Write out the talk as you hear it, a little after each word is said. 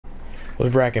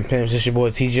What's Bracken Pimps? This your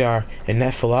boy TGR, and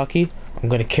that Falaki, I'm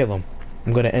gonna kill him.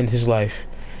 I'm gonna end his life,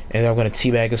 and I'm gonna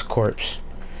teabag his corpse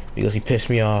because he pissed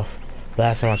me off.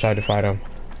 Last time I tried to fight him,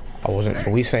 I wasn't.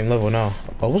 But we same level now.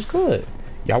 But what's good?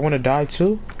 Y'all wanna die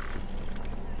too?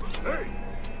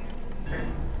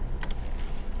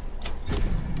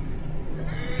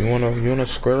 You wanna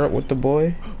square up with the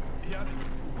boy?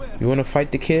 You wanna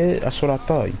fight the kid? That's what I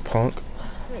thought, you punk.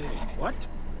 What?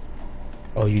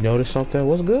 Oh, you noticed something?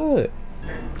 What's good?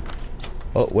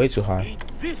 Oh, way too high.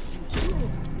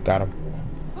 Got him.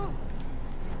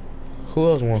 Who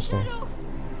else wants some?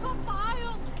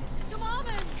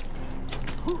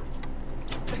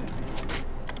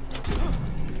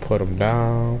 Put him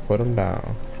down. Put him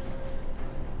down.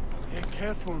 Be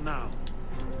careful now.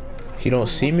 He don't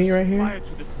see me right here?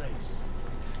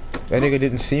 That nigga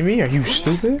didn't see me? Are you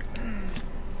stupid?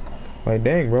 Like,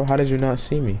 dang, bro. How did you not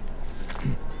see me?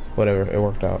 Whatever. It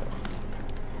worked out.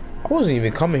 I wasn't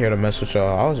even coming here to mess with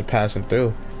y'all. I was just passing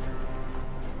through.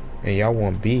 And y'all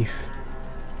want beef.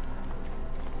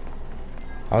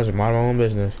 I was just minding my own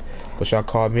business. But y'all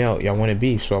called me out. Y'all wanted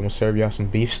beef. So I'm gonna serve y'all some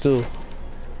beef stew.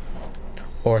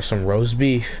 Or some roast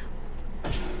beef.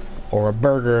 Or a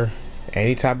burger.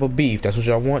 Any type of beef. That's what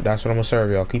y'all want. That's what I'm gonna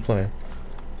serve y'all. Keep playing.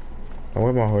 Now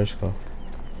where'd my horse go?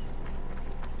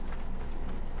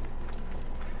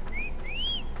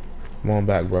 Come on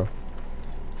back, bro.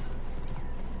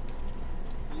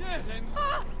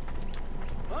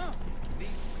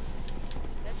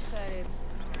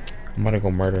 I'm about to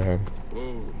go murder him.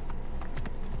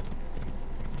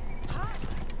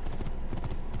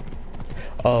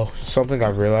 Oh, something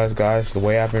I've realized, guys, the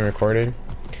way I've been recording,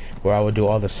 where I would do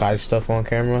all the side stuff on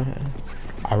camera,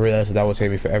 I realized that would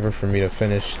take me forever for me to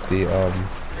finish the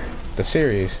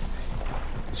series.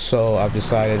 So I've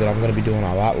decided that I'm gonna be doing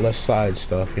a lot less side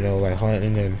stuff, you know, like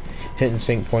hunting and hitting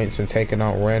sync points and taking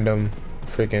out random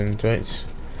freaking joints.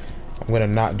 I'm gonna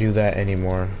not do that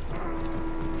anymore.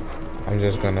 I'm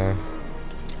just gonna.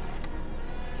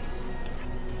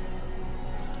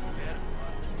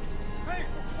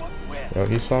 Yo,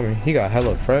 he saw me. He got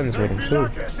hella friends with him too.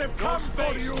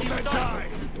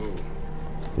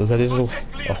 Looks like this is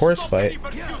a horse fight.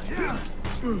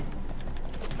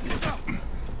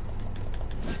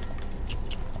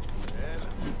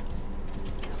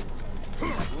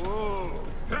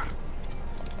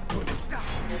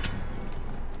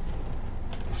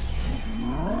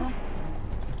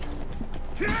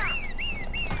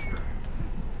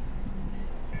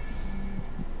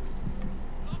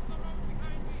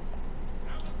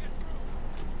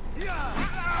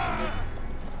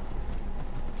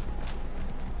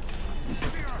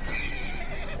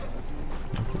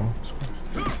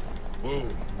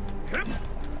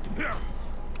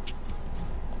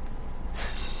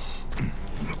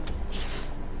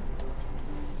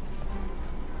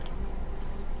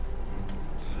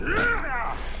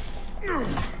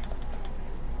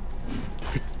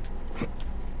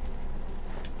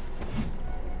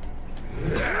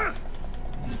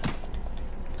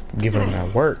 Give him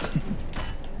that work.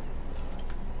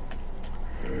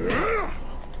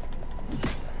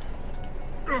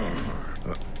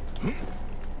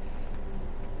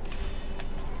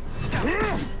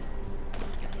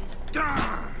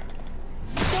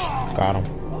 Got him.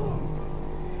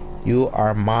 You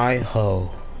are my hoe.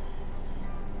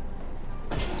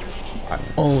 I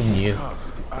own you.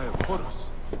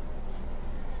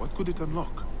 What could it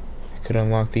unlock? I could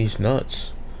unlock these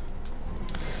nuts.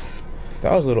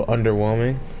 That was a little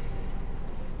underwhelming.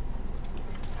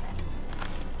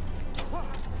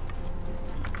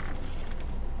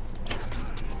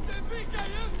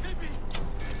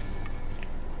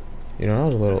 You know, that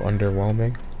was a little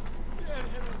underwhelming.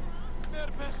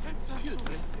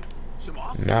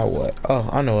 Now what? Oh,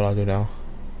 I know what I'll do now.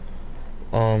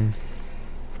 I'll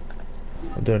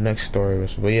do the next story.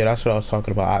 But yeah, that's what I was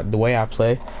talking about. The way I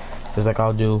play is like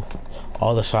I'll do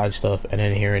all the side stuff, and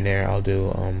then here and there I'll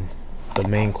do the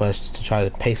main quests to try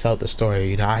to pace out the story.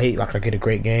 You know, I hate like I get a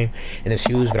great game and it's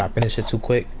huge, but I finish it too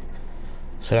quick.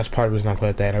 So that's part of the reason I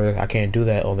put that. I can't do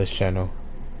that on this channel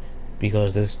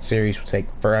because this series will take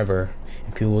forever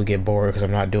and people will get bored because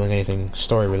I'm not doing anything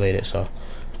story related. So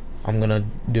I'm gonna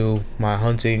do my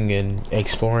hunting and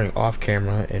exploring off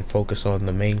camera and focus on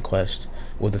the main quest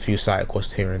with a few side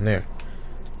quests here and there,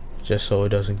 just so it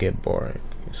doesn't get boring.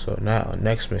 So now,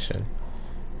 next mission,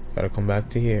 gotta come back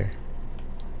to here.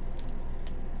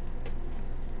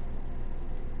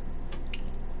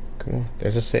 Come on,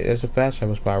 there's a fast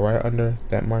travel spot right under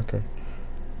that marker.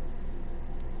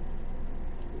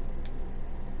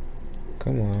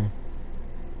 Come on.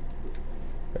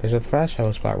 There's a fast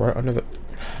travel spot right under the.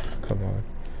 Come on.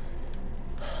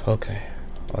 Okay.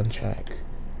 On track.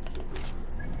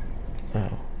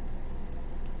 Now.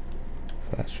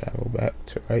 Fast travel back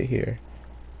to right here.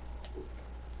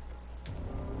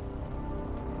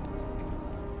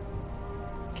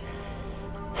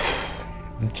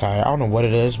 I'm tired. I don't know what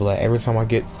it is, but like every time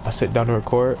I sit down to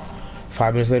record,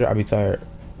 5 minutes later I be tired.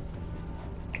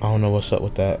 I don't know what's up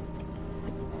with that.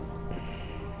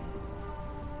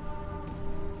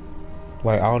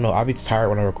 Like I don't know, I be tired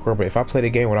when I record, but if I play the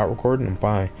game without recording, I'm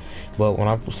fine. But when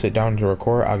I sit down to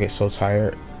record, I get so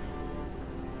tired.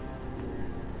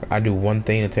 I do one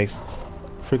thing that takes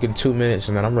freaking 2 minutes,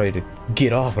 and then I'm ready to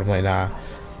get off. I'm like, nah,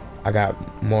 I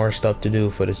got more stuff to do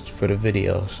for the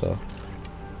video, so.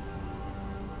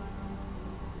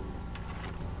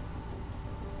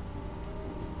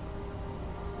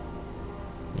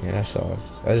 Yeah, that's all.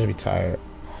 I just be tired.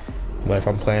 But if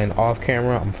I'm playing off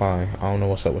camera, I'm fine. I don't know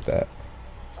what's up with that.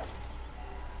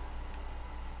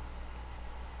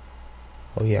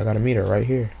 Oh yeah, I got a meter right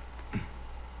here.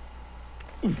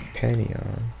 Penny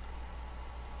on.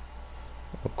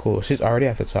 Oh cool. She's already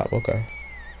at the top. Okay.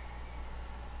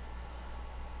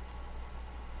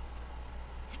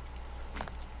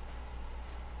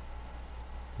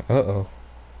 Uh-oh.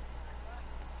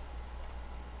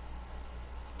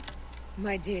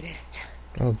 My dearest.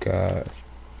 Oh god.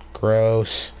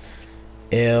 Gross.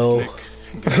 Ew.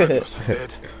 Snake, Gerardo's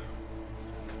dead.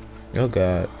 Oh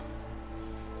god.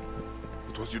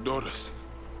 It was Eudorus.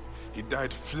 He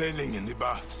died flailing in the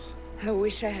baths. I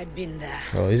wish I had been there.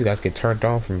 Oh, these guys get turned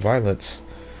on from violence.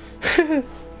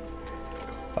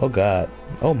 Oh god.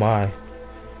 Oh my.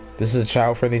 This is a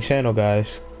child-friendly channel,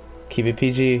 guys. Keep it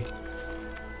PG.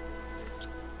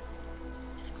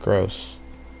 Gross.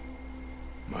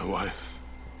 My wife.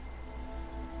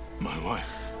 My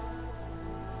wife.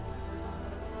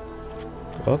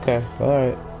 Okay,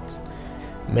 alright.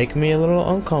 Make me a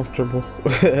little uncomfortable.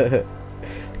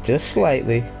 Just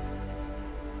slightly.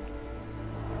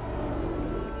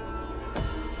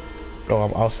 Oh,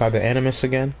 I'm outside the Animus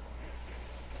again?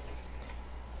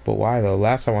 But why though?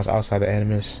 Last time I was outside the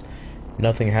Animus,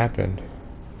 nothing happened.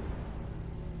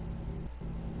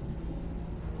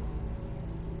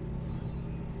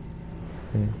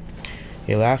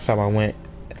 Yeah, last time I went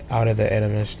out of the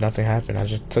Animus, nothing happened. I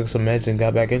just took some meds and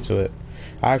got back into it.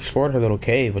 I explored her little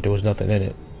cave, but there was nothing in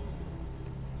it.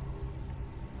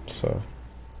 So,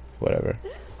 whatever.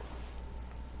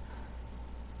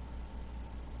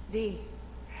 D.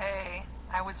 Hey,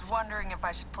 I was wondering if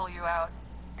I should pull you out.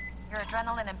 Your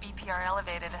adrenaline and BP are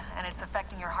elevated, and it's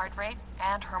affecting your heart rate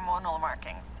and hormonal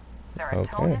markings.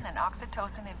 Serotonin Okay. and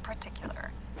oxytocin in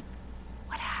particular.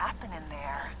 What happened in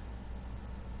there?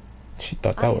 She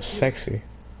thought that was sexy.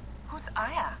 Who's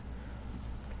Aya?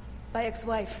 My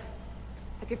ex-wife.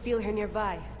 I could feel her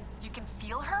nearby. You can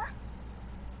feel her?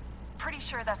 Pretty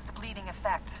sure that's the bleeding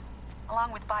effect.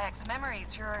 Along with Bayek's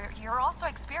memories, you're also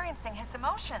experiencing his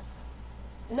emotions.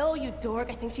 No, you dork.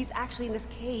 I think she's actually in this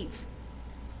cave.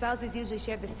 Spouses usually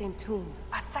share the same tomb.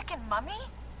 A second mummy?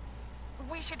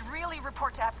 We should really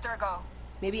report to Abstergo.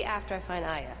 Maybe after I find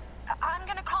Aya. I'm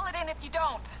gonna call it in if you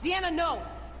don't. Deanna, no!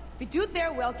 If you do it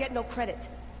there, well, I'll get no credit.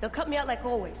 They'll cut me out like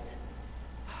always.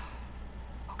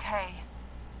 Okay.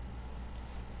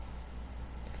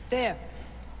 There.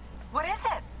 What is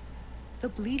it? The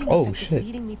bleeding Oh, effect shit. is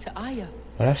leading me to Aya.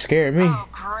 Oh, that scared me. Oh,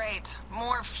 great.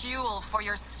 More fuel for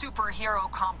your superhero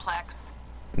complex.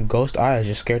 Ghost Eyes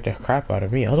just scared the crap out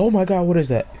of me. I was, oh my god, what is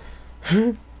that?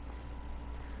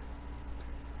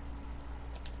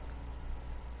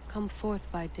 Come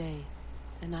forth by day,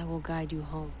 and I will guide you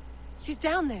home. She's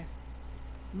down there.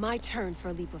 My turn for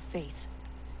a leap of faith.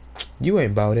 You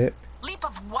ain't about it. Leap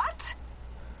of what?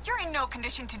 You're in no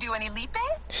condition to do any leaping?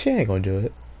 She ain't gonna do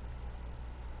it.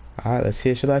 Alright, let's see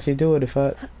if she'll actually do it if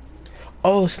I...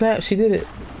 Oh, snap, she did it.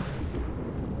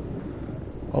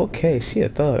 Okay, she a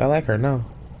thug. I like her now.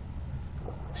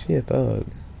 She a thug.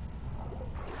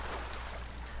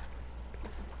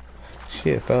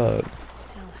 She a thug.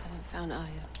 Still haven't found Aya.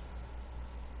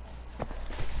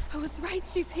 I was right,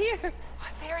 she's here.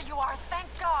 There you are, thank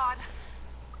God.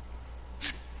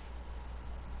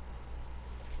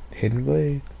 Hidden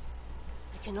blade.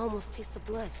 I can almost taste the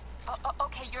blood.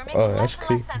 Okay, you're making Oh, less that's and less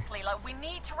creepy. sense, Layla. We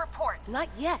need to report. Not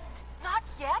yet. Not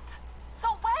yet? So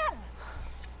when?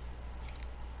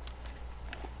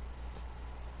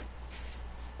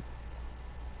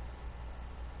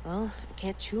 Well, I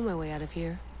can't chew my way out of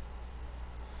here.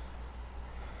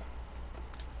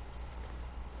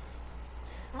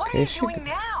 What Okay, are you she- doing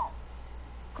now?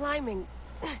 Climbing.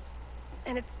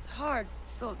 And it's hard,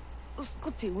 so...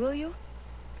 Scuti, will you?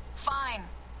 Fine.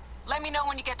 Let me know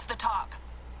when you get to the top.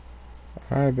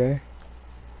 Alright, babe.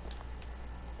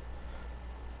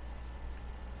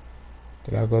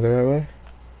 Did I go the right way?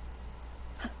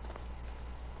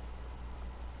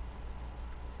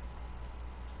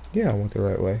 Yeah, I went the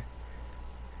right way.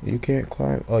 You can't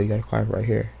climb. Oh, you gotta climb right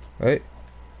here. Right?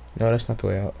 No, that's not the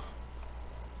way out.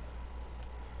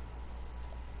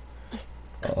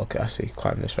 Oh, okay, I see.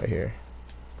 Climb this right here.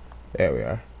 There we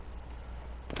are.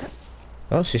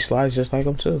 Oh, she slides just like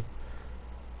him too.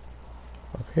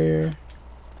 Up here.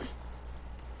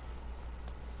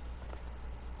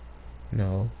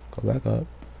 No, go back up.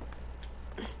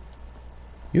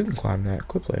 You can climb that.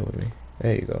 Quit playing with me.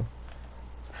 There you go.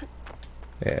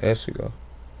 Yeah, there you go.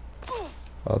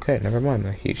 Okay, never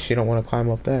mind. She don't want to climb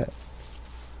up that.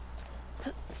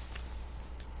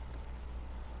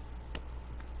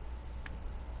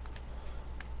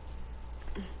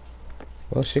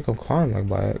 Well, she can climb like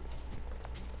by it.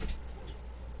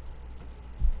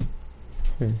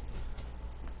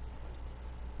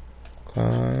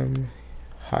 Climb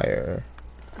higher.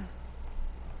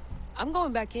 I'm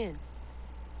going back in.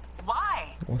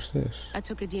 Why? What's this? I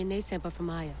took a DNA sample from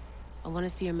Aya. I want to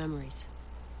see her memories.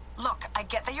 Look, I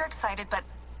get that you're excited, but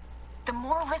the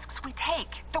more risks we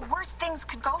take, the worse things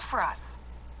could go for us.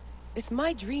 It's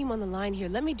my dream on the line here.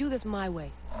 Let me do this my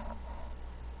way.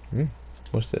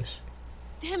 What's this?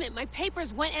 Damn it, my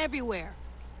papers went everywhere.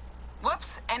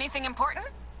 Whoops, anything important?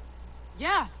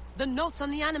 Yeah, the notes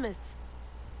on the Animus.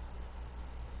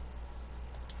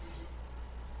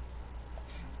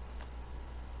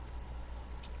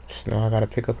 So now I gotta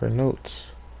pick up her notes.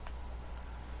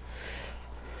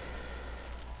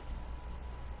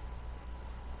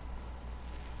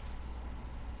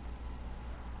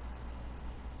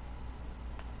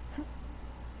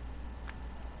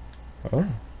 Oh.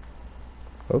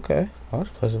 Okay. I was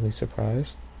pleasantly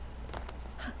surprised.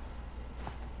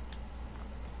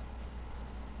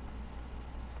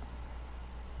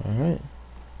 Alright.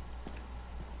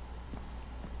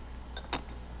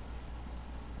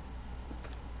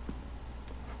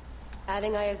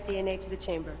 Adding Aya's DNA to the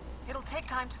chamber. It'll take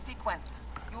time to sequence.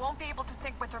 You won't be able to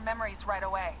sync with her memories right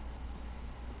away.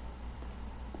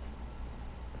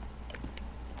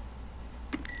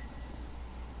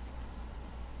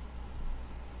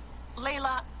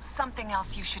 Layla, something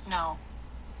else you should know.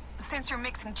 Since you're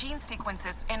mixing gene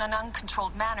sequences in an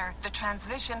uncontrolled manner, the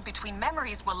transition between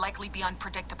memories will likely be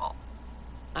unpredictable.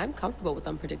 I'm comfortable with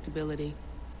unpredictability.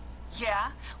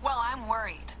 Yeah? Well, I'm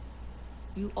worried.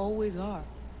 You always are.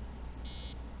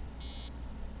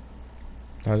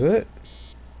 That's it?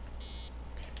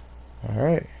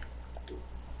 Alright.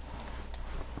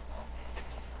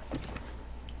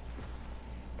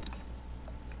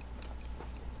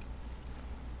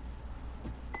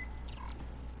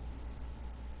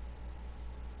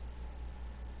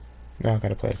 Now I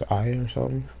gotta play as Aya or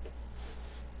something.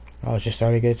 I was just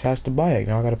starting to get attached to Bayek.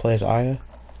 Now I gotta play as Aya.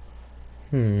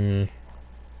 Yeah.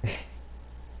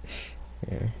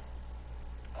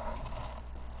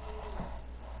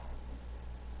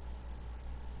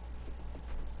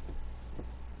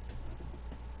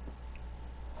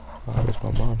 Oh, it's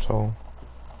my mom's home.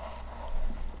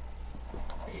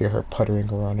 Hear her puttering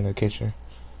around in the kitchen.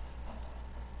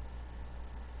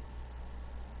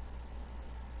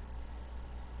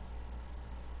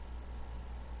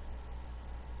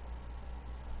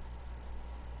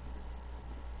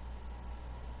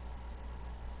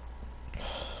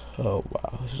 Oh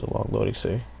wow, this is a long loading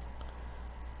scene.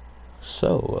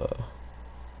 So,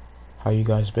 how you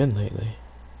guys been lately?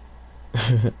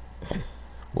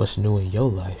 What's new in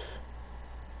your life?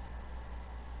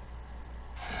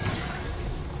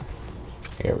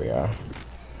 Here we are.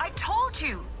 I told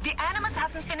you! The Animus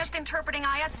hasn't finished interpreting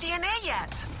Aya's DNA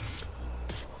yet!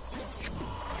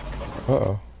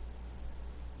 Uh-oh.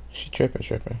 She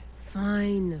tripping.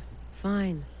 Fine.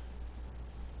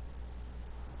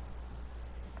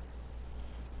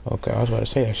 Okay, I was about to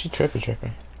say that. She tripping.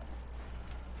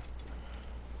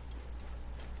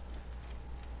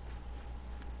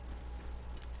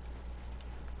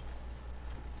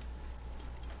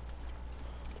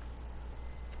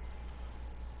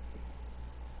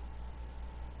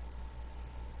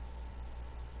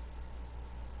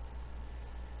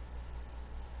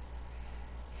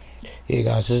 Yeah,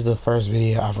 guys, this is the first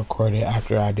video I've recorded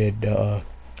after I did the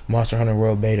Monster Hunter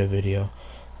World beta video.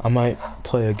 I might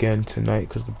play again tonight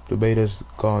because the beta's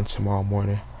gone tomorrow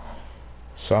morning.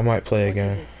 So I might play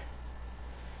again.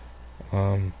 What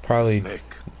is it? Probably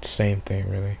Snake. same thing,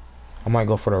 really. I might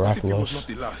go for the What if he was Rakdos, not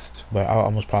the last? but I'll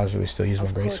almost positively still use my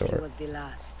Of course he greatsword. was the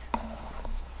last.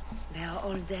 They are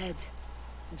all dead.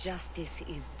 Justice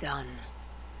is done.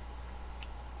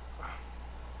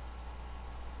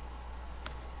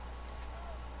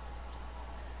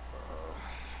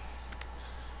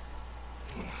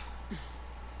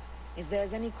 If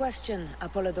there's any question,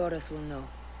 Apollodorus will know.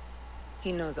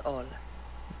 He knows all.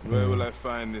 Where will I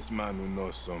find this man who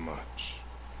knows so much?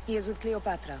 He is with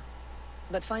Cleopatra.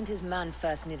 But find his man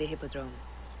first near the Hippodrome.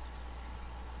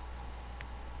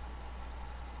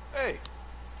 Hey!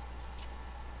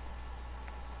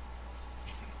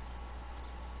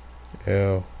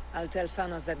 Ew. I'll tell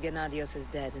Phanos that Gennadios is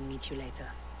dead and meet you later.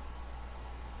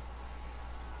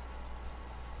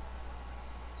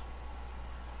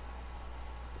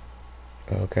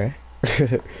 Okay.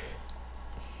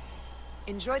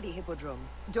 Enjoy the Hippodrome.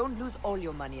 Don't lose all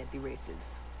your money at the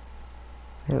races.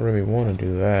 I don't really want to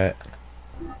do that.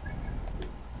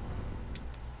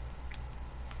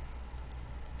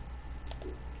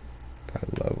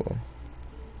 That level.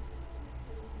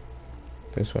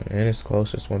 This one, and it's the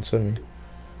closest one to me.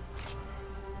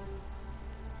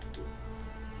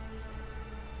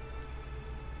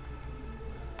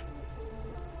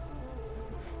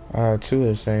 Two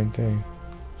is the same thing,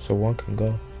 so one can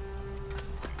go.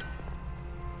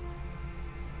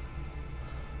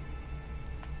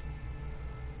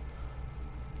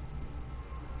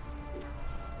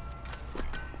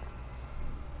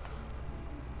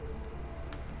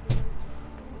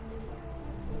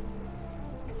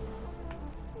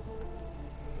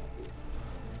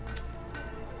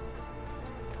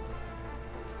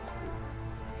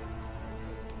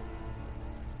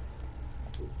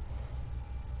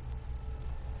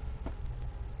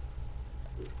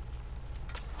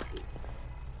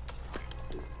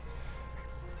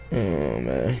 Oh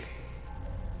man.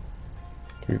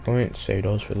 3 points, save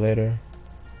those for later.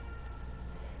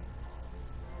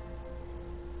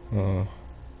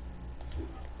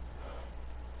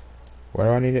 Where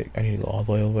do I need it? I need to go all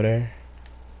the way over there.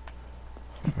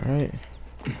 Alright.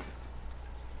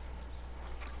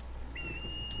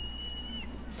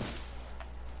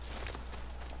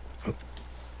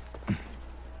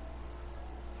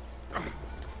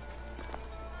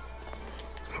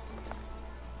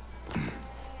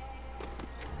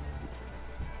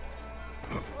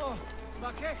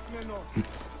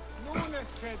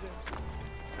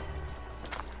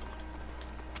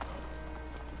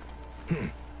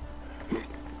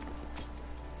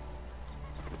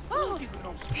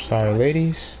 Sorry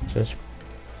ladies, just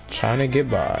trying to get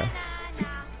by.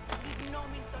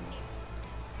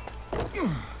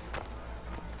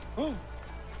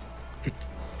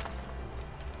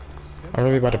 I'm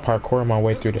really about to parkour my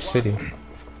way through the city.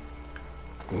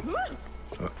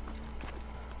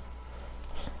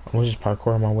 I'm just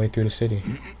parkouring my way through the city.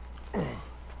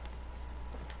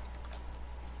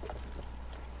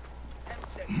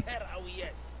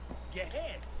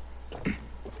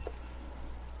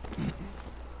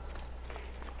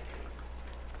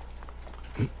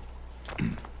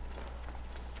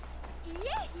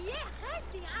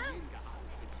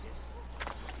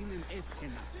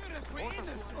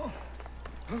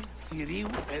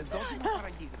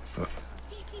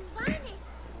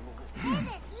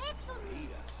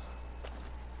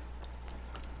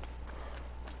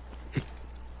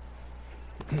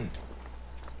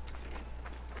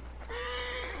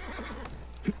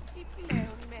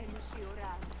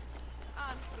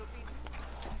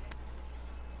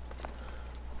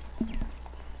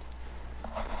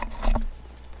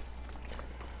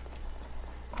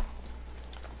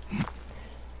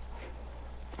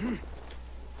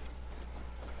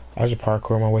 I was just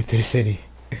parkouring my way through the city.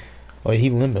 Oh, he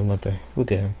limping.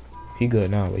 Look at him. He good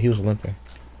now, but he was limping.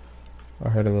 I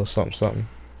heard a little something.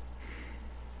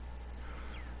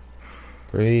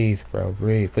 Breathe, bro.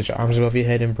 Breathe. Put your arms above your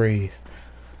head and breathe.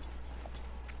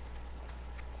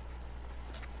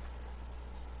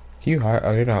 Can you hide?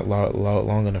 Oh, you're not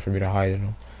long enough for me to hide in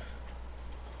them.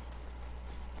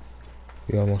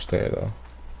 You're almost there, though.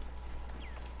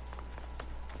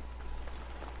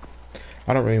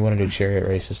 I don't really want to do chariot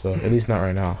races though, at least not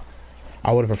right now.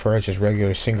 I would have preferred just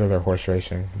regular singular horse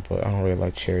racing, but I don't really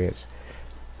like chariots.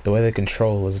 The way they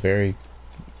control is very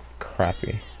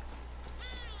crappy.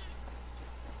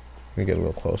 Let me get a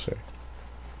little closer.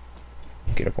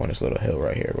 Get up on this little hill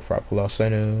right here before I pull out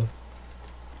Senu.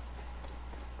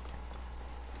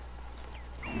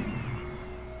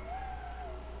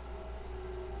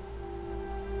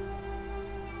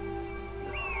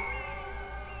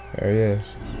 There he is.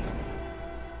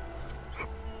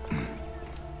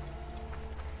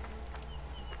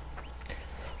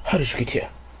 How did you get here?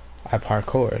 I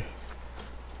parkoured.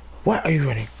 Why are you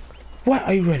running? Why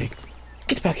are you running?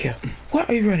 Get back here. Why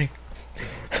are you running?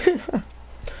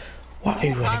 Why are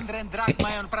you running? 200 drachma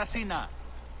on Prasina,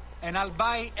 and I'll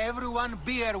buy everyone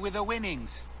beer with the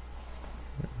winnings.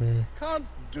 Can't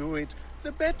do it.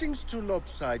 The betting's too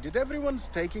lopsided. Everyone's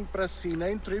taking Prasina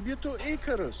in tribute to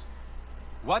Icarus.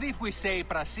 What if we say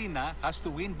Prasina has to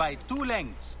win by 2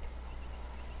 lengths?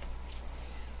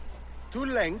 2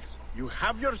 lengths? You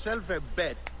have yourself a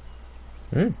bet.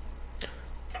 That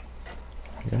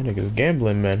nigga's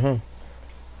gambling, man, huh?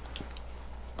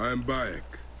 I am Bayek.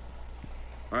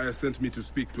 Aya sent me to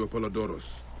speak to Apollodorus.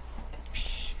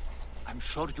 Shh. I'm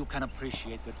sure you can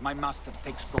appreciate that my master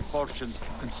takes precautions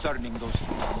concerning those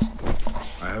feats.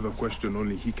 I have a question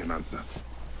only he can answer.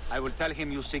 I will tell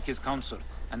him you seek his counsel,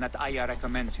 and that Aya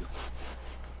recommends you.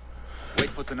 Wait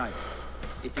for tonight.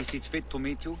 If he sees fit to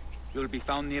meet you, you'll be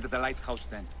found near the lighthouse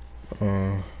then.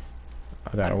 I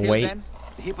gotta Until wait. then,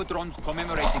 the Hippodrome's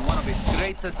commemorating one of its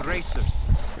greatest races.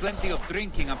 Plenty of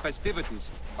drinking and festivities,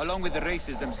 along with the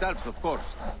races themselves, of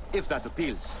course, if that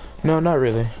appeals. No, not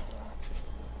really.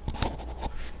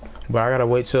 But I gotta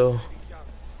wait till...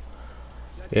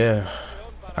 Yeah.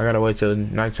 I gotta wait till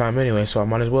nighttime anyway, so I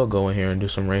might as well go in here and do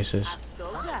some races.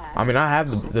 I mean, I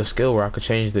have the skill where I could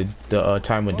change the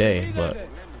time of day, but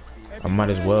I might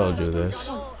as well do this.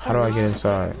 How do I get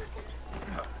inside?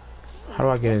 How do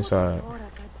I get inside?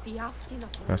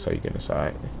 That's how you get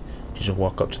inside. You just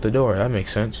walk up to the door. That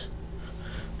makes sense.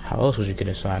 How else would you get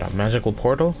inside? A magical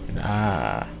portal?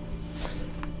 Nah.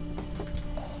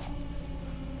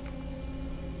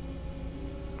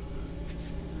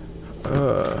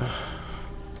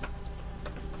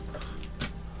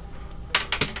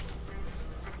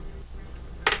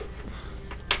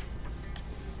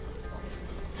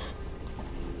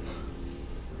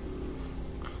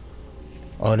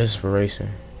 Oh, this is for racing.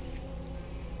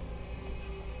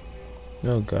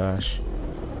 Oh gosh.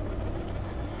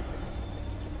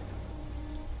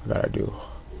 I gotta do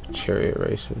chariot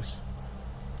races.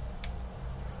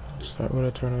 Start with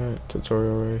a tournament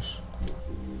tutorial race.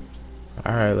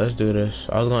 Alright, let's do this.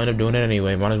 I was gonna end up doing it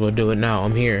anyway. Might as well do it now.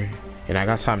 I'm here. And I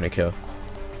got time to kill.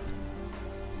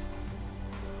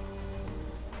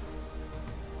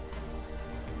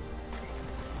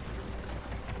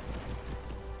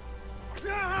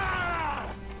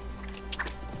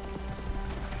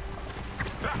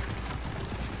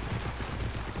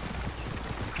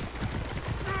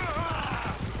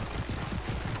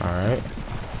 Alright.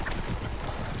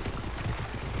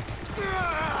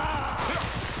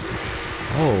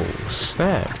 Oh,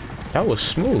 snap. That was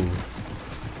smooth.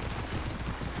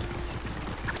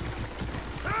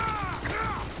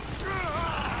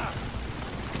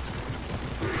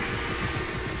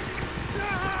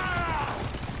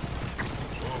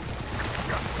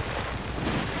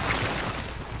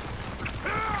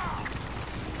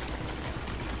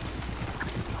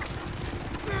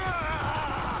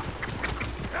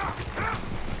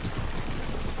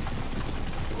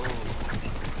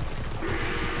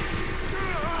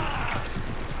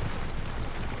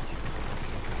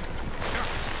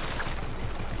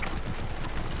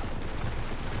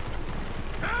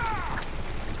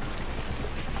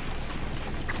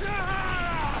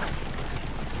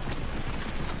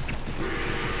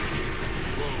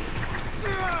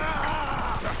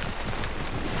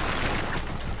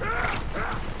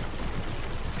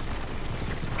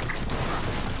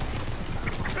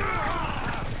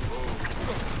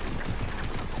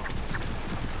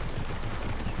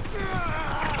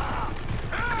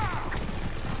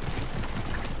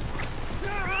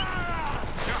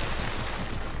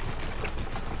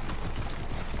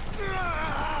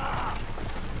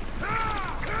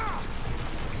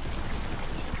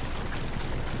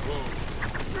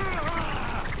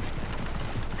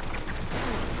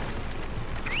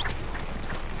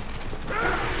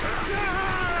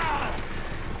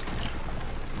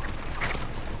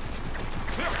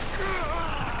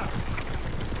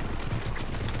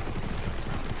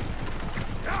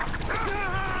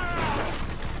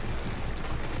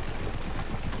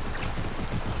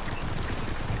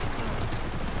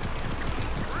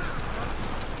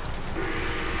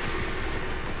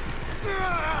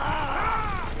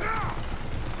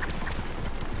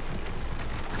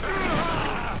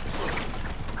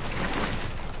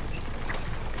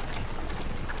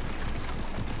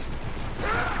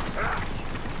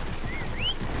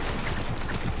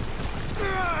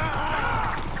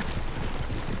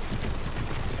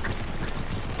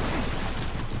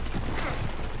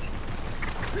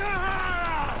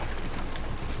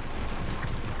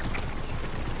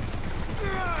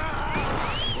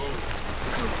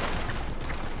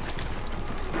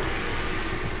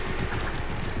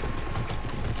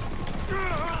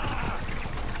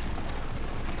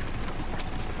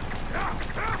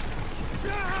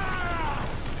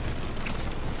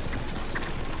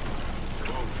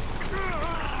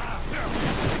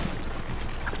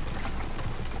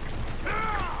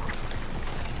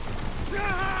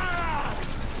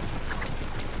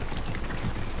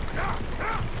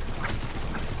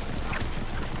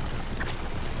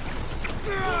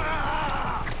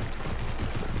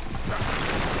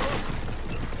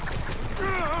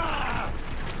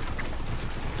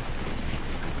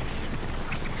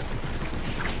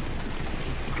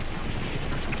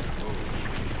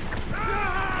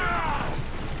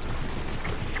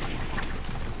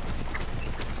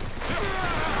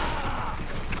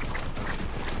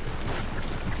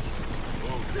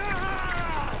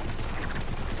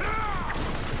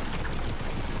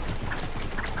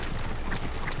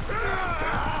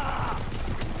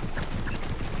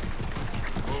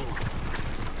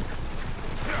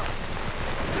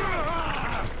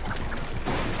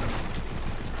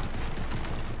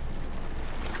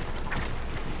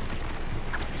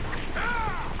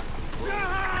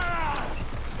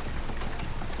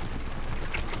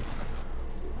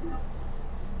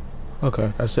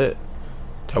 Okay, that's it.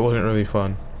 That wasn't really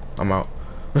fun. I'm out.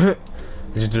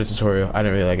 Just did a tutorial. I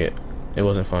didn't really like it. It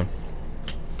wasn't fun.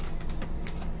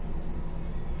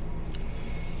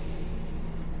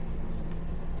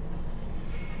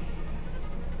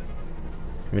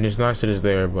 I mean, it's nice that it's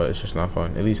there, but it's just not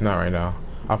fun. At least not right now.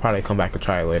 I'll probably come back and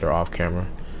try it later off camera.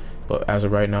 But as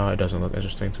of right now, it doesn't look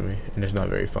interesting to me. And it's not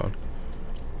very fun.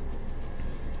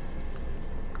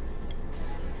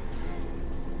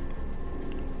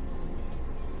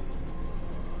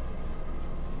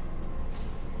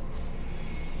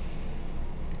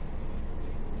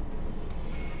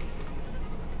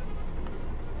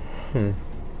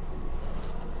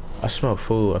 I smell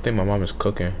food. I think my mom is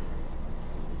cooking.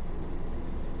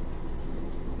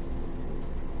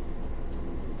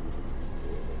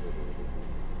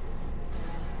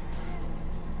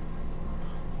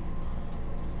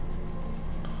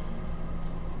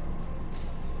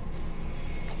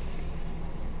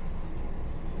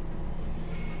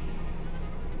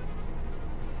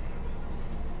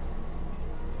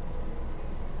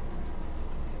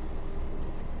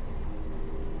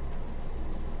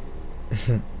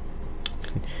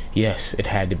 Yes, it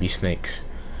had to be snakes.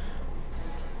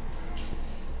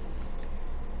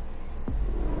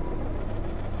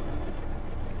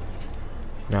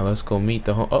 Now let's go meet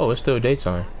the home. Oh, it's still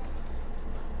daytime.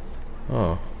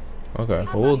 Oh, okay.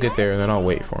 Well, we'll get there and then I'll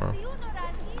wait for him.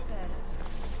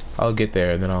 I'll get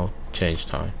there and then I'll change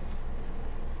time.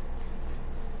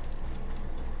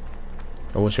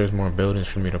 I wish there was more buildings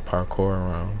for me to parkour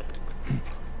around.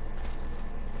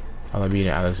 I like being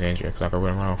in Alexandria because I can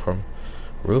run around from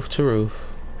roof to roof.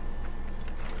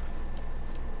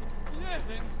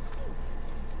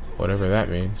 Whatever that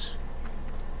means.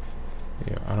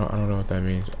 Yeah, I don't know what that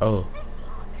means. Oh.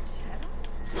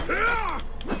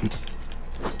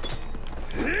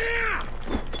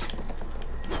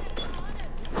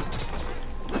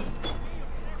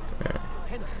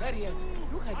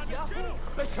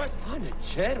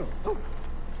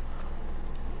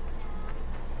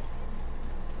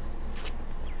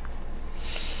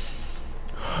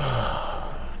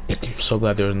 I'm so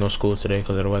glad there was no school today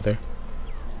because of the weather.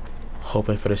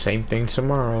 Hoping for the same thing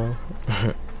tomorrow.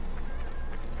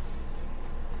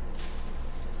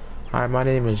 Hi, my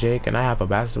name is Jake and I have a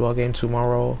basketball game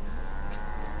tomorrow.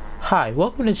 Hi,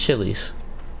 welcome to Chili's.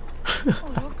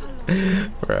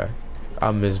 Bruh,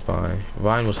 I miss Vine.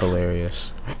 Vine was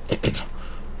hilarious.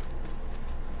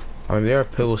 I mean, there are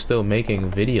people still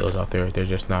making videos out there. They're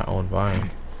just not on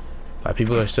Vine. Like,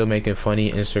 people are still making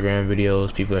funny Instagram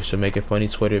videos. People are still making funny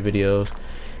Twitter videos.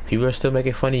 People are still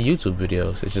making funny YouTube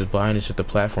videos. It's just Vine is just the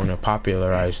platform that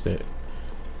popularized it.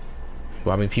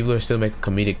 Well, I mean, people are still making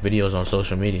comedic videos on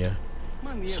social media.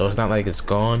 So it's not like it's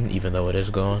gone, even though it is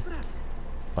gone.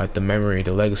 Like, the memory,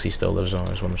 the legacy still lives on,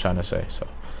 is what I'm trying to say.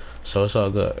 So it's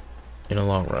all good in the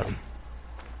long run.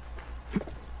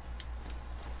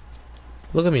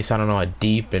 Look at me sounding all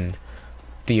deep and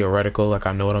theoretical, like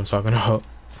I know what I'm talking about.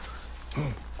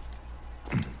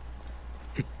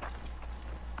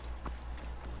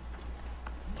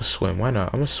 Swim, why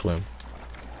not? I'm gonna swim.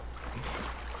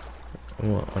 I'm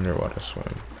gonna underwater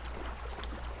swim.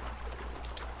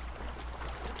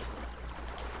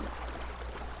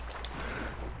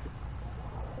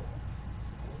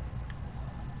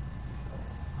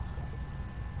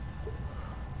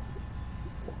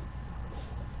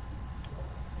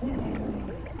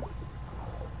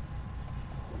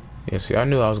 Yeah, see, I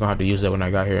knew I was gonna have to use that when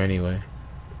I got here anyway.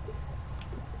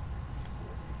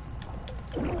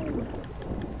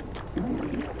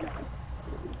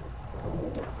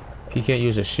 He can't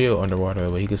use a shield underwater,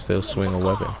 but he can still swing a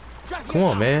weapon. Come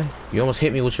on, man. You almost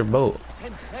hit me with your boat.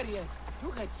 You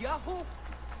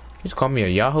just call me a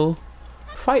Yahoo?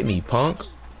 Fight me, punk.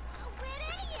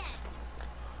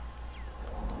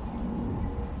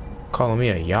 Calling me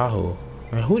a Yahoo.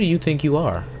 Man, who do you think you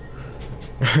are?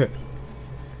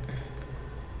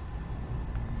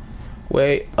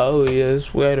 Wait, oh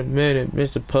yes, wait a minute,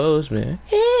 Mr. Postman.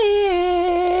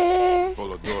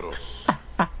 Holodoros.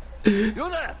 You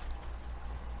there!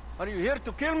 Are you here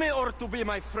to kill me or to be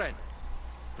my friend?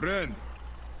 Friend.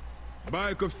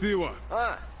 Bike of Siwa.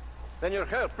 Ah, then your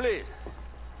help, please.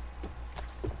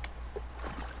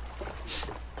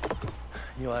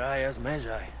 You are Aya's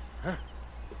Magi, huh?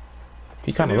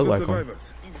 He kind of look like him.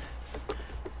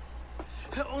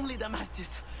 Only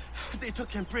Damastis. They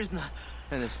took him prisoner.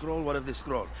 And the scroll, what of the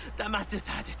scroll? Damastis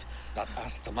had it. That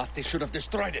ass Damastis should have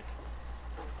destroyed it.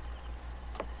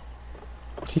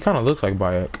 He kind of looks like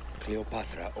Bayek.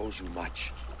 Cleopatra owes you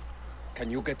much. Can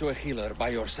you get to a healer by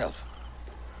yourself?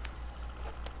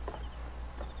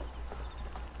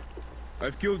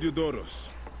 I've killed Eudoros.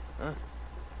 Huh?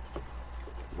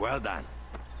 Well done.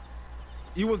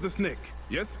 He was the snake,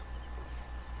 yes?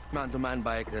 Man-to-man,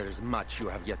 Bayek, there is much you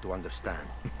have yet to understand.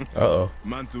 Uh-oh.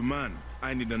 Man to man,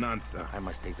 I need an answer. I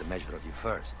must take the measure of you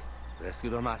first. Rescue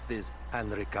the Masters and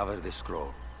recover the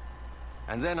scroll.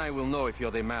 And then I will know if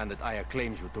you're the man that Aya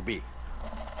claims you to be.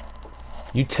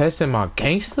 You testing my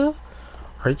gangster?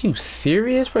 Are you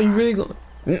serious, bro? You really gonna...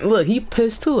 Look, he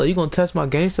pissed too. Are you gonna test my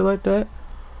gangster like that?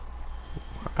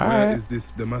 Where is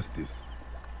this Damastis?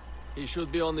 He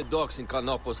should be on the docks in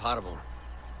Canopus Harbor.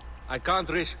 I can't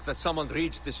risk that someone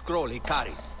reads the scroll he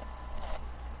carries.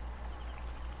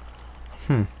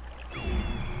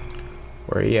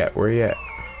 Where he at? Where he at?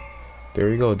 There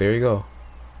you go. There you go.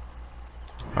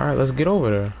 Alright, let's get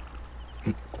over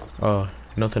there. Oh,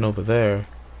 nothing over there.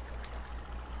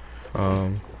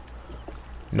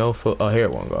 No foot. Oh, here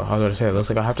it won't go. I was gonna say, it looks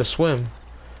like I have to swim.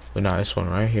 But nah, this one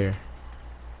right here.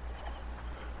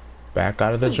 Back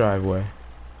out of the driveway.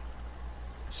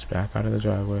 Just back out of the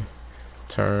driveway.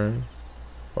 Turn.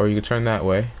 Or you can turn that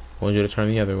way. I want you to turn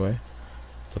the other way.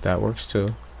 But that works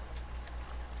too.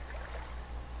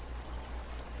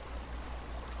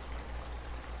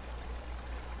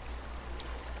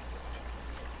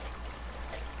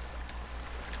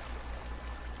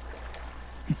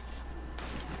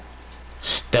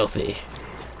 Stealthy.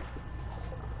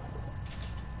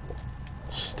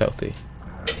 Stealthy.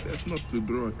 That's not to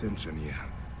draw attention here.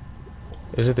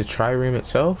 Is it the trireme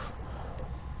itself?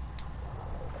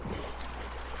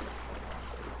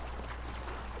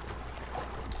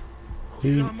 Who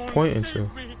are you pointing to?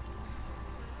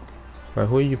 Like,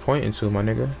 who are you pointing to, my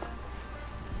nigga?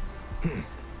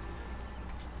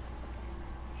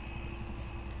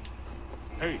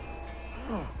 Hey.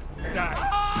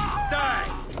 Die! Die!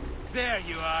 There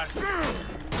you are!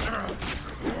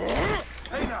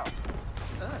 Hey now!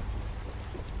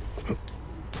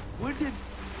 Where did...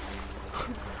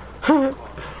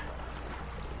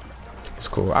 It's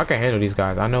cool. I can handle these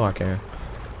guys. I know I can.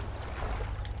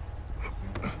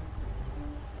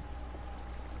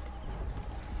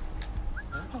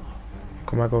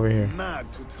 Come back over here. Mad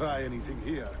to try anything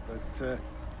here, but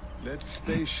let's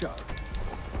stay sharp.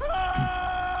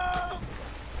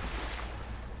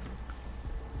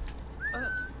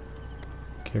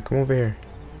 Okay, come over here.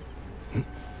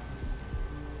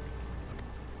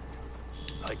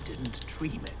 I didn't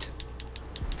dream it.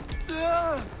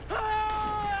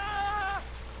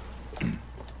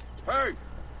 Hey!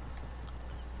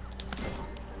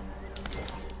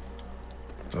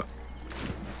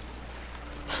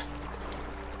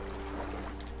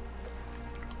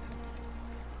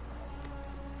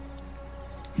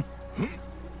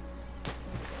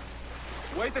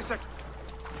 Wait a sec.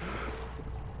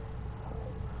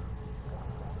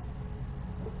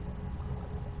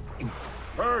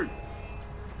 Hey!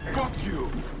 Got you!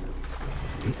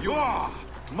 You are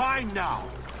mine now.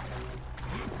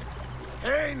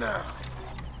 Hey now!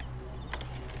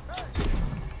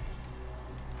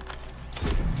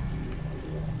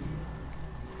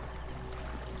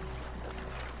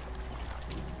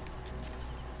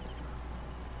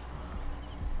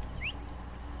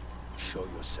 Show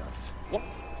yourself. What?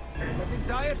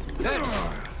 Tired?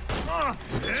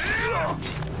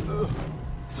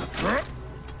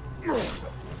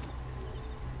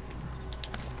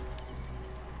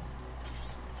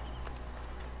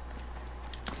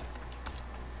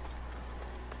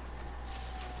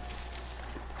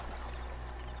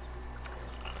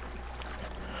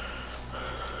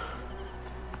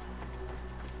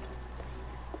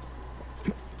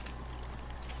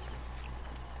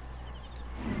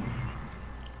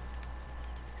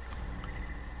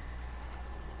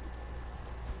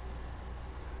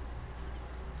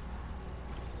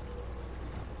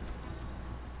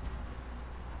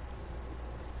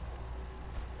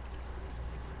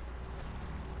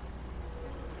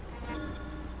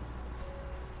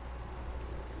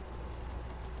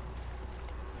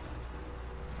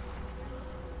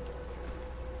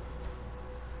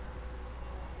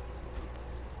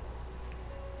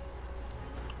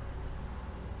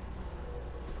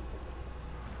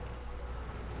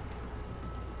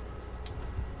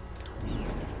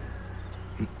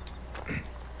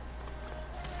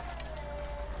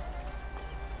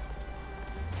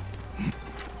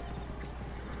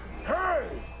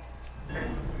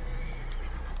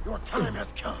 Your time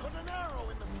has come. Put an arrow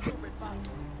in the stupid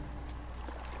bastard.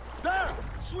 There,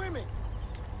 swimming.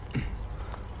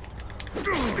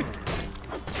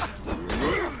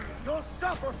 You'll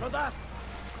suffer for that.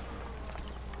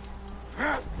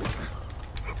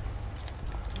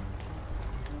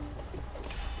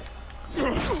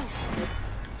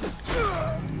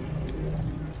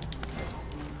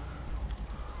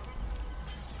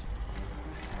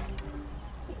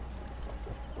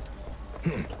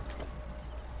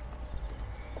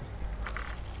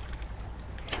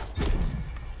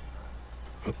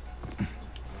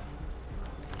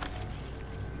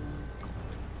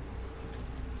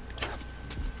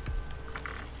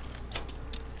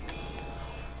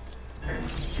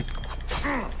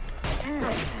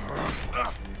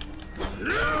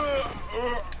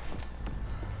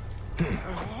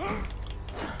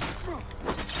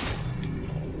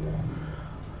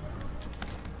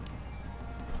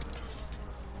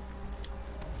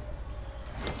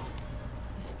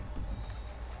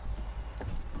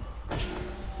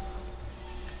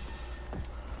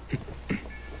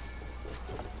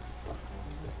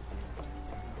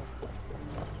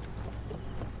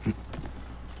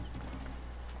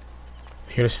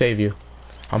 Here to save you.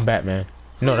 I'm Batman.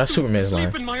 No, that's Superman's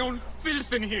line. In my own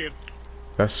filth in here.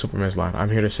 That's Superman's line. I'm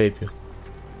here to save you.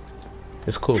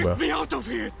 It's cool, bro. Get me out of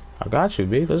here. I got you,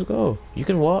 B. Let's go. You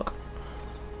can walk.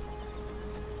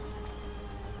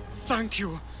 Thank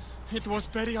you. It was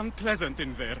very unpleasant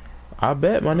in there. I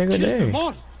bet, my nigga. Kill them Dang.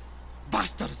 all.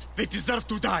 Bastards. They deserve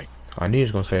to die. I knew you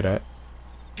was gonna say that.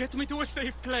 Get me to a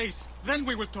safe place. Then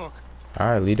we will talk.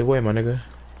 Alright, lead the way, my nigga.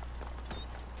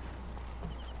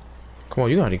 Come on,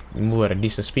 you gotta move at a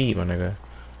decent speed, my nigga.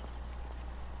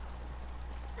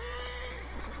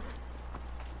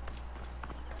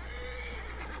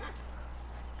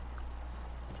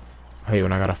 I hate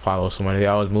when I gotta follow somebody. They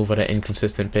always move at an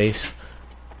inconsistent pace.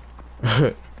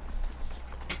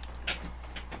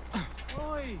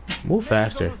 Move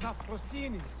faster.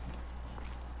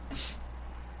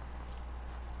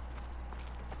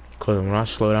 Cause when I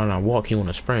slow down and I walk, he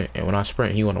wanna sprint. And when I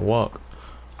sprint, he wanna walk.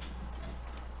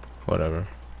 Whatever.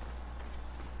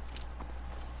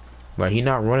 Like, he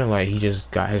not running like he just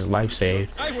got his life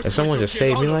saved. If someone just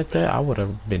saved me like that, I would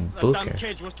have been booking. That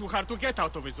cage was too hard to get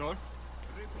out of, is all.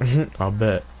 I'll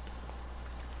bet.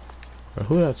 But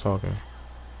who that talking?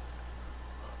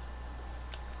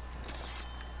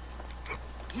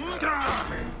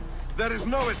 There is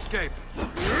no escape.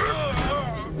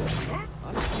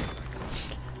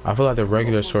 I feel like the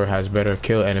regular sword has better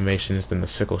kill animations than the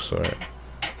sickle sword.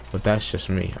 But that's just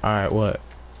me. Alright, what?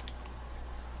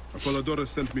 Apollodorus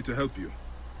sent me to help you.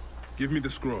 Give me the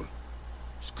scroll.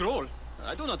 Scroll?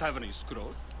 I do not have any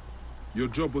scroll. Your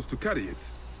job was to carry it.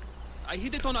 I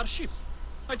hid it on our ship.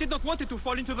 I did not want it to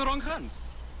fall into the wrong hands.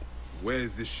 Where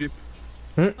is the ship?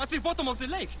 At the bottom of the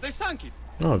lake. They sank it.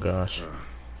 Oh gosh.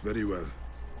 Very well.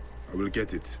 I will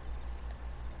get it.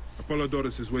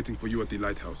 Apollodorus is waiting for you at the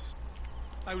lighthouse.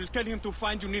 I will tell him to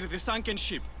find you near the sunken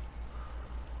ship.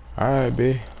 Alright,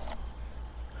 B.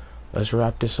 Let's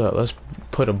wrap this up. Let's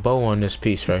put a bow on this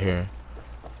piece right here.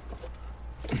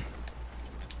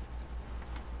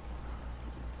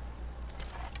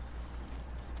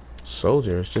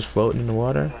 Soldiers just floating in the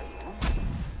water.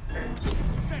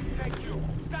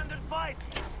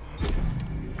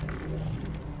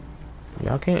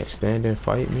 Y'all can't stand and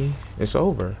fight me. It's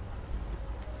over.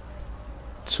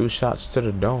 2 shots to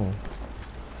the dome.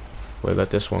 Wait,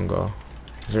 let this one go.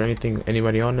 Is there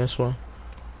anybody on this one?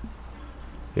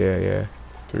 Yeah.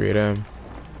 3 of them.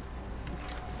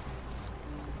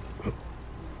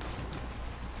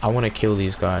 I want to kill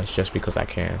these guys just because I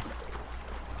can.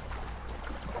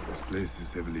 This place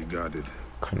is heavily guarded.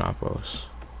 Canopos.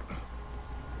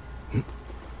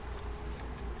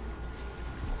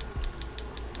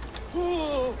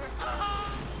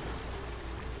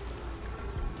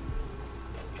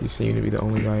 You seem to be the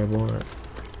only guy aboard.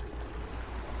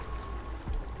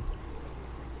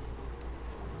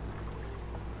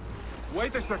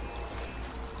 Wait a second.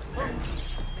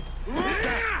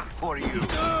 For you.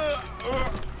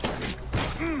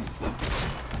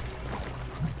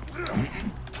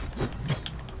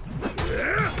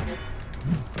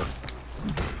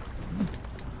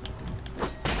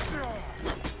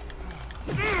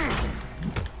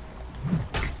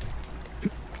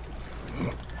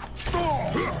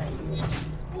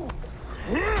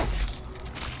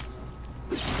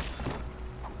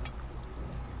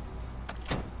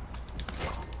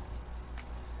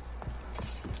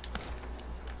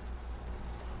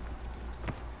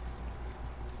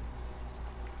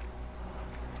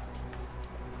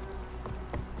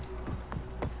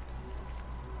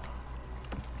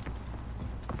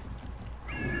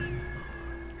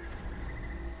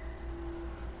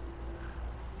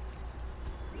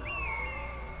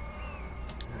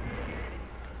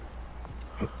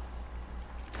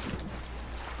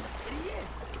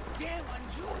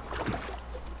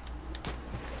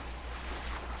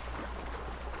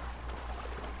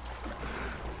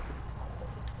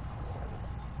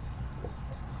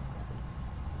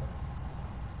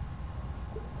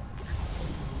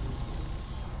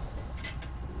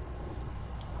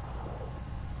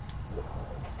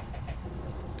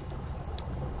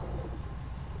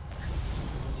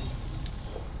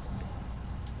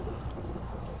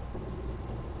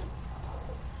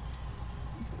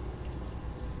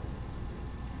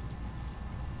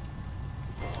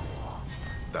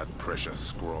 That precious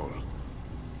scroll.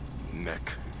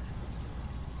 Neck.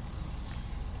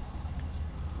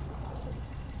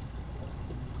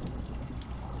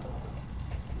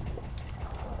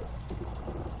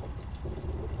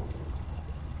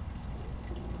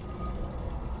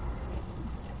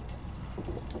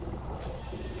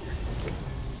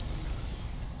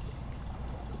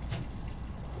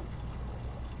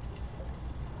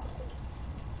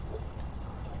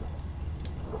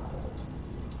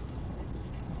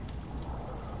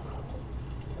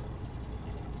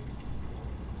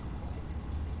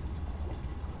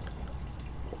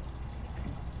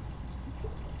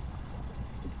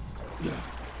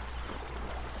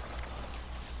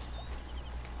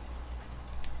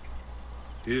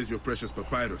 Here's your precious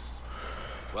papyrus.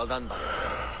 Well done, Baron.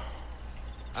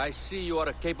 I see you are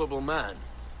a capable man.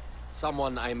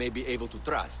 Someone I may be able to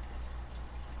trust.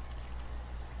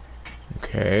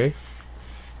 Okay.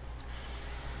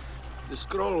 The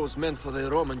scroll was meant for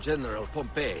the Roman general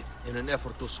Pompey in an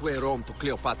effort to sway Rome to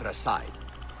Cleopatra's side.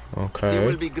 Okay. She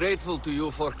will be grateful to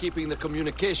you for keeping the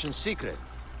communication secret.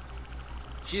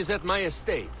 She is at my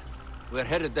estate. We're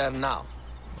headed there now.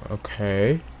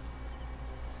 Okay.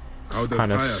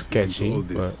 Kind of sketchy,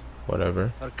 but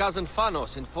whatever. Her cousin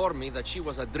Phanos informed me that she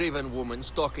was a driven woman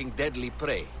stalking deadly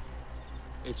prey.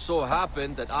 It so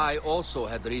happened that I also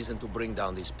had reason to bring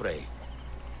down this prey.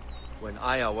 When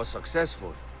Aya was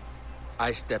successful,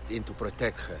 I stepped in to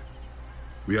protect her.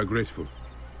 We are grateful.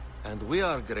 And we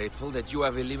are grateful that you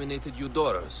have eliminated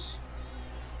Eudorus.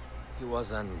 He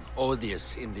was an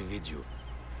odious individual.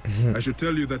 I should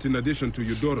tell you that in addition to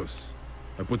Eudorus,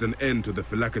 I put an end to the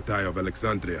Phylakitai of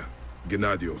Alexandria,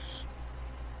 Gennadios.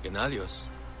 Gennadios?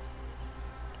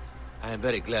 I am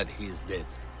very glad he is dead.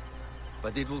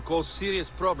 But it will cause serious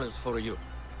problems for you.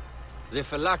 The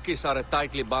Phylakis are a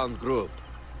tightly bound group.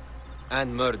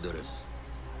 And murderers.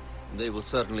 They will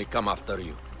certainly come after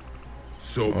you.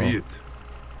 So be it.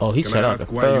 Oh, he set out the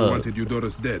why you wanted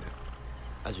Eudorus dead?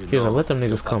 As you He was know, like, let them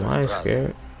niggas come, I ain't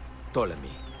scared. Ptolemy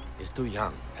is too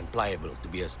young and pliable to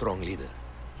be a strong leader.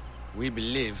 We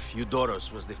believe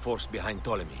Eudorus was the force behind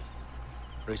Ptolemy,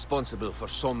 responsible for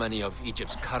so many of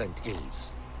Egypt's current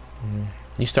ills.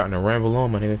 You starting to ramble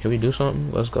on, my nigga. Can we do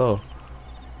something? Let's go.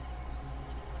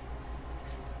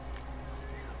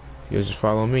 You just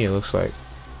follow me, it looks like.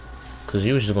 Because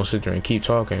you was just going to sit there and keep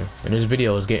talking. And this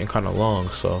video is getting kind of long,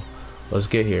 so let's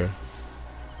get here.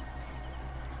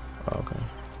 Okay.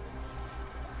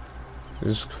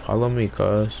 Just follow me,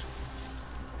 cuz.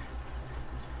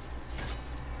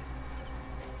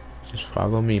 Just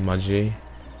follow me, my G.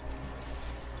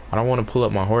 I don't want to pull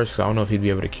up my horse because I don't know if he'd be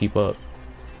able to keep up.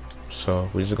 So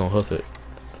we're just gonna hoof it.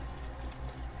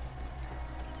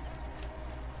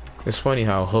 It's funny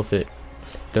how hoof it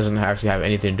doesn't actually have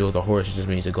anything to do with the horse. It just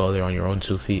means to go there on your own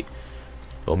 2 feet.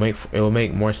 It will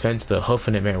make more sense to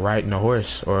hoofing it meant riding a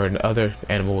horse or another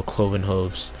animal with cloven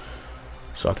hooves.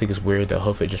 So I think it's weird that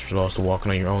hoof it just resolves to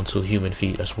walking on your own 2 human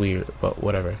feet. That's weird, but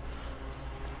whatever.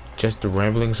 Just the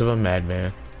ramblings of a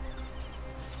madman.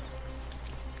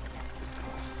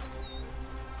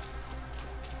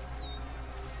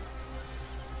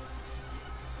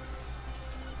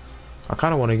 I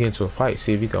kind of want to get into a fight,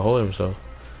 see if he can hold himself.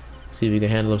 See if he can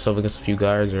handle himself against a few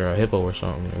guards or a hippo or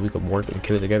something. And we could work and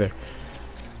kill it together.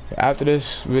 After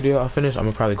this video I finish, I'm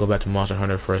going to probably go back to Monster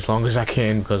Hunter for as long as I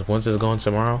can. Because once it's going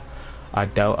tomorrow, I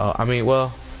doubt... I mean,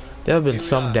 well, there have been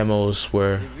some demos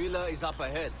where... The villa is up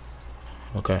ahead.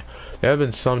 Okay. There have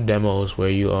been some demos where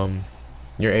you're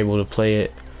able to play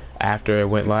it after it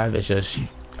went live. It's just...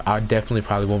 I definitely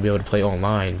probably won't be able to play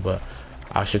online, but...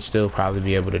 I should still probably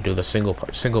be able to do the single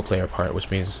player part, which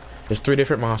means there's 3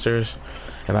 different monsters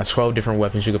and like 12 different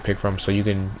weapons you can pick from, so you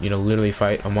can, you know, literally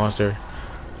fight a monster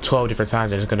 12 different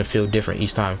times and it's gonna feel different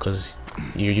each time because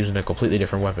you're using a completely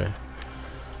different weapon.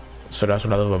 So that's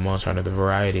what I love about Monster Hunter, the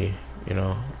variety, you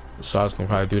know. So I was gonna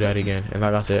probably do that again, and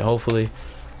like I said, hopefully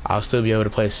I'll still be able to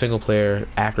play single player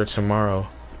after tomorrow.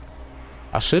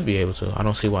 I should be able to. I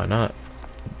don't see why not,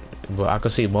 but I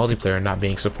could see multiplayer not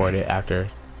being supported after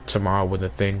tomorrow when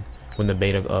the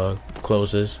beta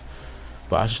closes,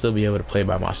 but I should still be able to play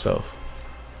by myself.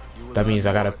 That means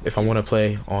I gotta, if I want to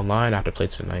play online, I have to play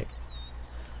tonight.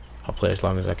 I'll play as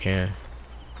long as I can.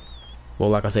 Well,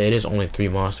 like I said, it is only 3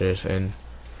 monsters, and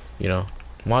you know,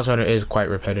 Monster Hunter is quite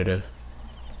repetitive,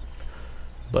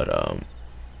 but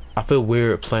I feel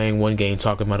weird playing one game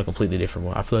talking about a completely different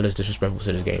one. I feel like that's disrespectful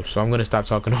to this game, so I'm gonna stop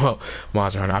talking about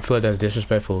Monster Hunter. I feel like that's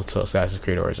disrespectful to Assassin's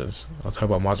Creed Origins. I'll talk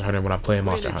about Monster Hunter when I play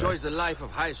Monster Hunter. Enjoys the life of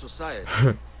high society.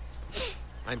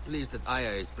 I'm pleased that Aya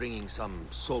is bringing some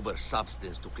sober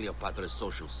substance to Cleopatra's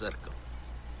social circle.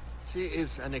 She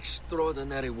is an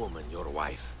extraordinary woman, your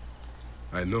wife.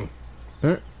 I know.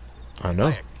 I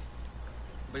know. Bayek,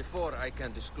 before I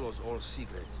can disclose all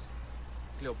secrets,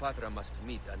 Cleopatra must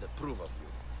meet and approve of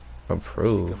you.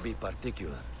 Approve? She can be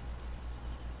particular.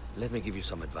 Let me give you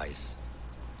some advice.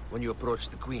 When you approach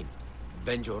the Queen,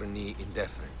 bend your knee in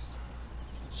deference.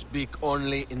 Speak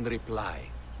only in reply.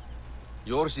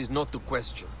 Yours is not to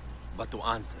question, but to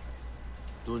answer.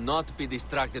 Do not be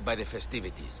distracted by the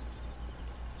festivities.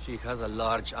 She has a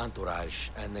large entourage,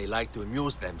 and they like to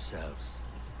amuse themselves.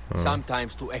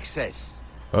 Sometimes to excess.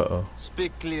 Uh-oh.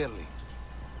 Speak clearly,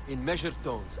 in measured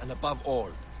tones, and above all,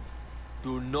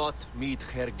 do not meet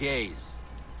her gaze.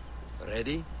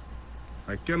 Ready?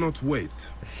 I cannot wait.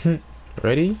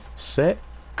 Ready, set,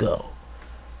 go.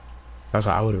 That's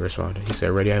how I would have responded. He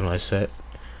said, ready, I'm like, set.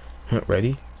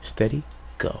 Ready, steady,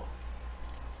 go.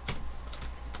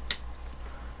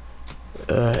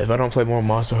 If I don't play more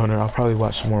Monster Hunter, I'll probably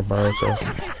watch some more Boruto.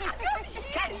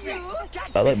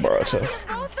 I like Boruto.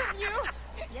 Both of you.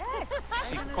 Yes.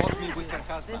 She caught me with her The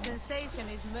husband. sensation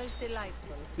is most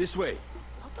delightful. This way.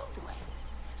 Out of the way.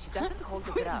 She doesn't hold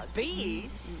the grudge.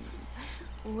 Bees?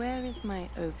 Where is my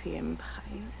opium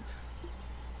pipe?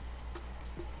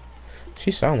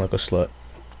 She sound like a slut.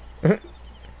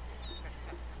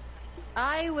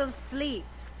 I will sleep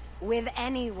with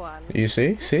anyone. You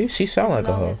see? See? She sound like a As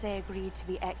long hoe. as they agree to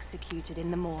be executed in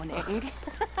the morning.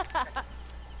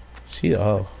 She a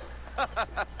hoe.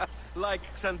 Like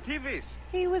Xantivis.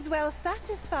 He was well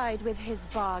satisfied with his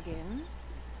bargain.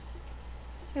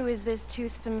 Who is this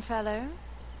toothsome fellow?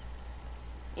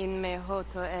 In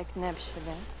mehoto ek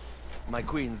nebsheve. My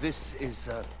queen, this is,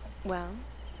 Well,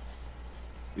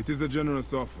 It is a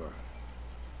generous offer.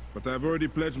 But I've already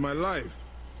pledged my life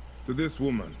to this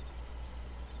woman.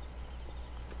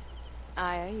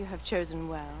 Aya, you have chosen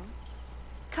well.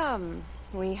 Come,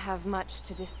 we have much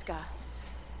to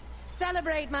discuss.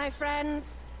 Celebrate, my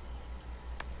friends!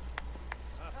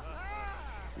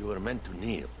 you were meant to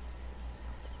kneel.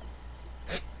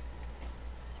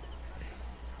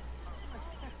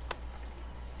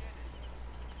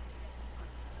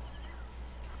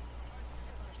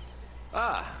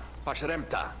 Ah,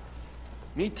 Pashremta.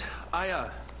 Meet Aya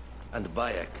and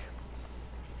Bayek.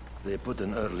 They put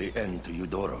an early end to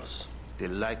Eudoros.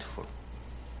 Delightful.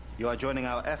 You are joining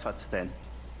our efforts, then?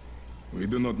 We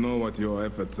do not know what your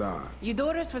efforts are.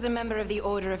 Eudorus was a member of the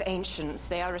Order of Ancients.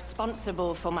 They are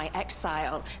responsible for my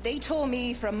exile. They tore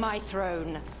me from my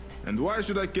throne. And why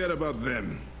should I care about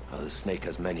them? The snake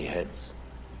has many heads.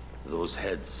 Those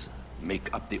heads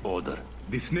make up the Order.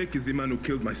 The snake is the man who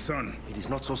killed my son. It is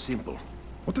not so simple.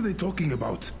 What are they talking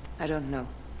about? I don't know.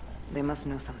 They must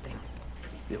know something.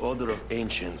 The Order of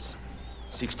Ancients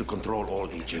seeks to control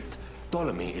all Egypt.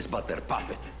 Ptolemy is but their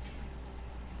puppet.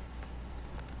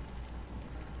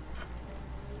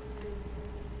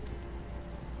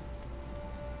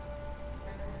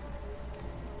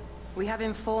 We have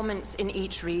informants in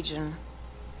each region.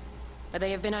 But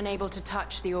they have been unable to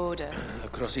touch the Order.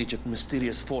 Across Egypt,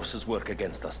 mysterious forces work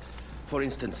against us. For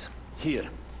instance, here,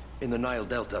 in the Nile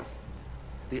Delta,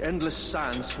 the endless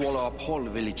sands swallow up whole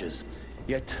villages,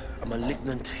 yet a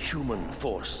malignant human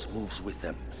force moves with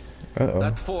them.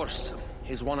 That force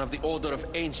is one of the Order of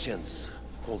Ancients,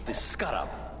 called the Scarab.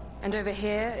 And over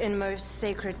here, in most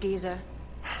sacred Giza?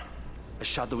 A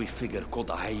shadowy figure called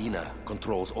the Hyena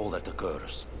controls all that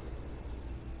occurs.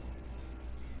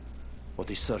 What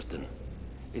is certain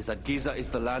is that Giza is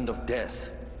the land of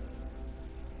death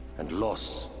and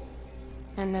loss.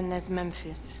 And then there's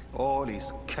Memphis. All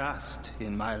is cursed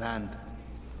in my land.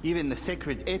 Even the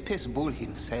sacred Apis bull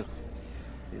himself.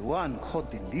 The one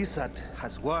called the Lizard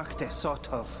has worked a sort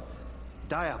of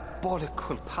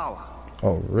diabolical power.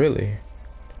 Oh, really?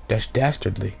 That's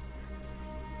dastardly.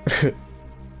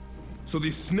 So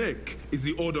the snake is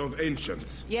the Order of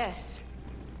Ancients. Yes.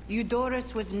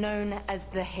 Eudorus was known as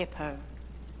the Hippo.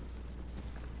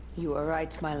 You are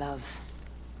right, my love.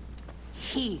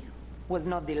 He was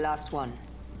not the last one.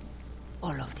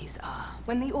 All of these are.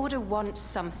 When the Order wants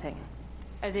something,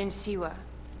 as in Siwa,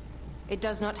 it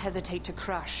does not hesitate to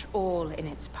crush all in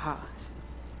its path.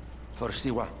 For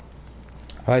Siwa,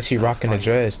 I like she rocking the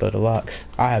dreads, though, the locks.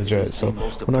 I have dreads, so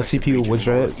when I see people with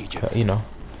dreads, you know,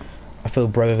 I feel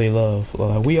brotherly love.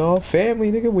 Like, we all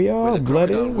family, nigga. We all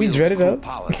blooded. We dreaded up.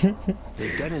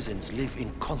 the denizens live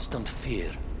in constant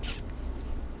fear.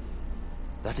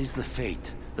 That is the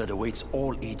fate that awaits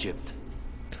all Egypt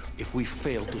if we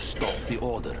fail to stop the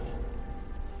Order.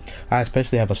 I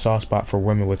especially have a soft spot for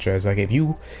women with dreads. Like, if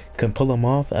you can pull them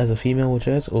off as a female with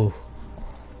dreads, ooh,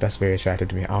 that's very attractive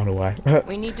to me. I don't know why.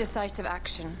 We need decisive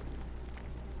action.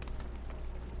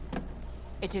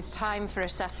 It is time for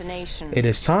assassination. It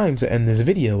is time to end this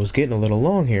video. It's getting a little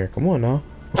long here. Come on now.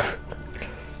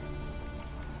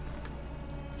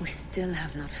 We still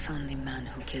have not found the man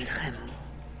who killed Remu.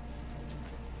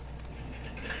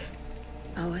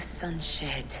 Our son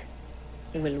Shed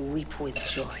will weep with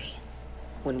joy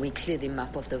when we clear the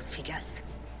map of those figures.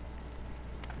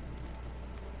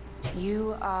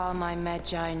 You are my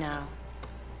Medjay now.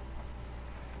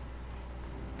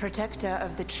 Protector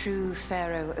of the true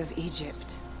Pharaoh of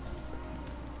Egypt.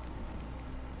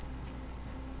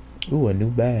 Ooh, a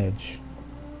new badge.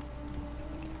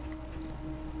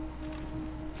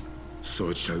 So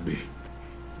it shall be.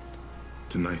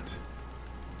 Tonight,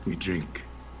 we drink,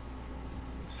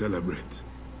 celebrate,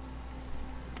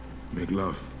 make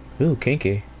love. Ooh,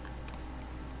 kinky.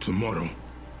 Tomorrow,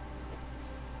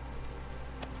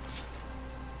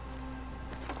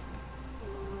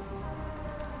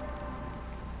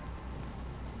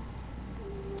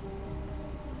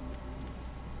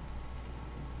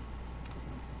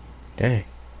 dang.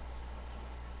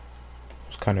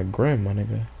 It's kind of grim, my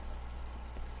nigga.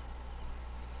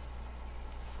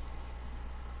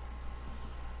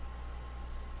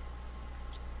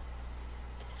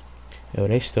 Yo,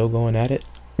 they still going at it?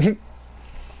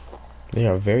 They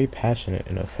are very passionate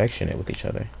and affectionate with each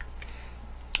other.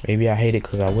 Maybe I hate it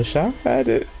because I wish I had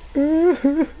it. Nah,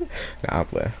 I'm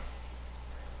playing.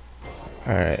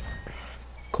 Alright.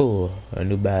 Cool. A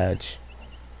new badge.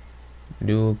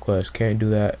 Dual quest. Can't do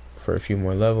that for a few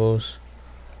more levels.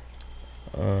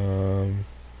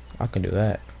 I can do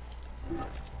that.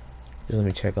 Just let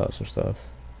me check out some stuff.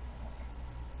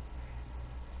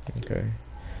 Okay.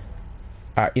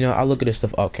 Alright, you know, I'll look at this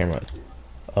stuff off camera.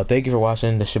 Thank you for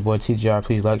watching. This is your boy TGR.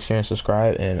 Please like, share, and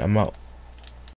subscribe, and I'm out.